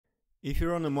If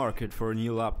you're on the market for a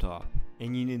new laptop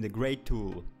and you need a great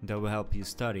tool that will help you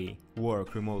study,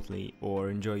 work remotely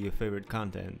or enjoy your favorite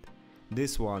content,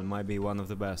 this one might be one of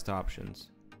the best options.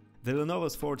 The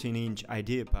Lenovo's 14-inch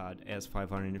Ideapad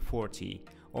S540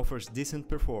 offers decent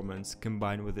performance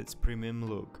combined with its premium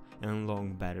look and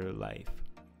long battery life.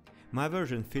 My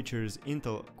version features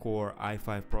Intel Core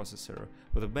i5 processor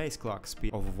with a base clock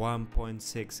speed of 1.6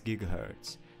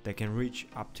 GHz that can reach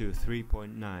up to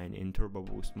 3.9 in Turbo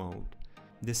Boost mode.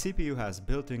 The CPU has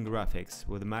built-in graphics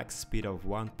with a max speed of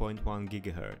 1.1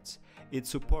 GHz. It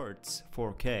supports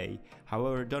 4K,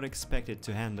 however don't expect it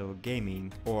to handle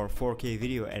gaming or 4K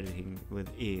video editing with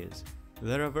ease.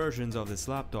 There are versions of this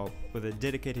laptop with a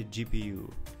dedicated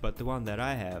GPU, but the one that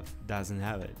I have doesn't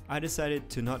have it. I decided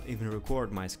to not even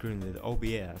record my screen with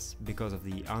OBS because of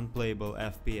the unplayable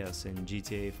FPS in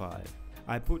GTA 5.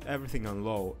 I put everything on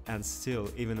low and still,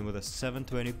 even with a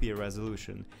 720p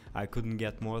resolution, I couldn't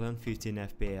get more than 15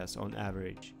 FPS on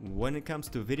average. When it comes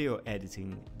to video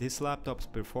editing, this laptop's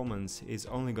performance is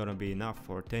only gonna be enough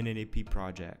for 1080p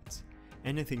projects.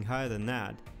 Anything higher than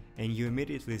that and you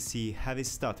immediately see heavy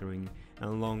stuttering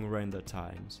and long render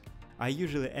times. I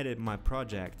usually edit my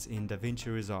projects in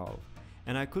DaVinci Resolve,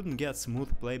 and I couldn't get smooth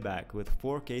playback with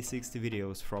 4K 60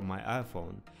 videos from my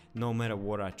iPhone, no matter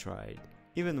what I tried.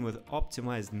 Even with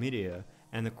optimized media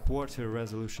and a quarter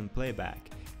resolution playback,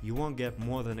 you won't get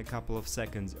more than a couple of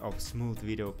seconds of smooth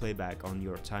video playback on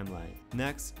your timeline.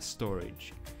 Next,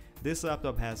 storage. This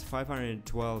laptop has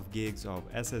 512 gigs of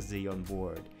SSD on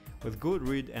board, with good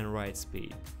read and write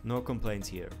speed. No complaints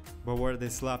here. But where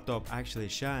this laptop actually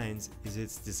shines is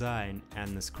its design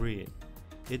and the screen.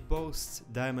 It boasts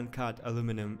diamond-cut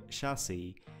aluminum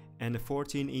chassis and a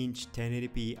 14-inch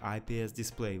 1080p IPS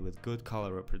display with good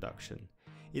color reproduction.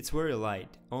 It's very light,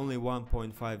 only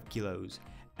 1.5 kilos,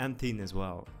 and thin as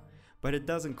well. But it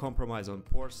doesn't compromise on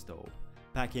ports though.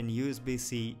 Packing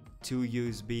USB-C, 2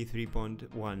 USB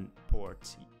 3.1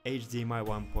 ports, HDMI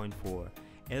 1.4,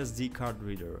 SD card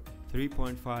reader,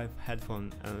 3.5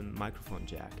 headphone and microphone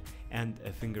jack, and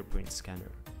a fingerprint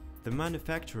scanner. The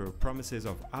manufacturer promises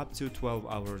of up to 12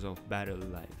 hours of battery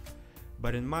life,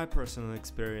 but in my personal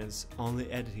experience,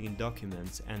 only editing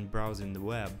documents and browsing the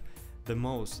web, the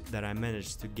most that I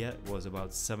managed to get was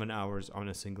about 7 hours on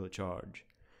a single charge.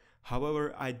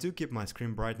 However, I do keep my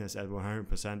screen brightness at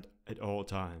 100% at all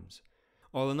times.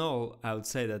 All in all, I would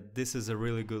say that this is a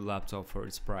really good laptop for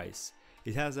its price.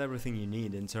 It has everything you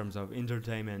need in terms of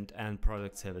entertainment and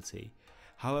productivity.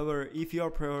 However, if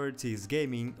your priority is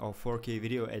gaming or 4K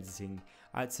video editing,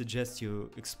 I'd suggest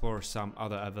you explore some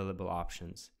other available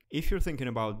options. If you're thinking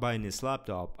about buying this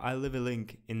laptop, I'll leave a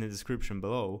link in the description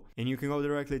below and you can go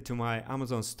directly to my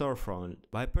Amazon storefront.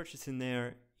 By purchasing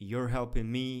there, you're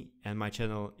helping me and my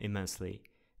channel immensely.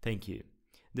 Thank you.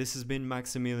 This has been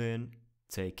Maximilian.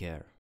 Take care.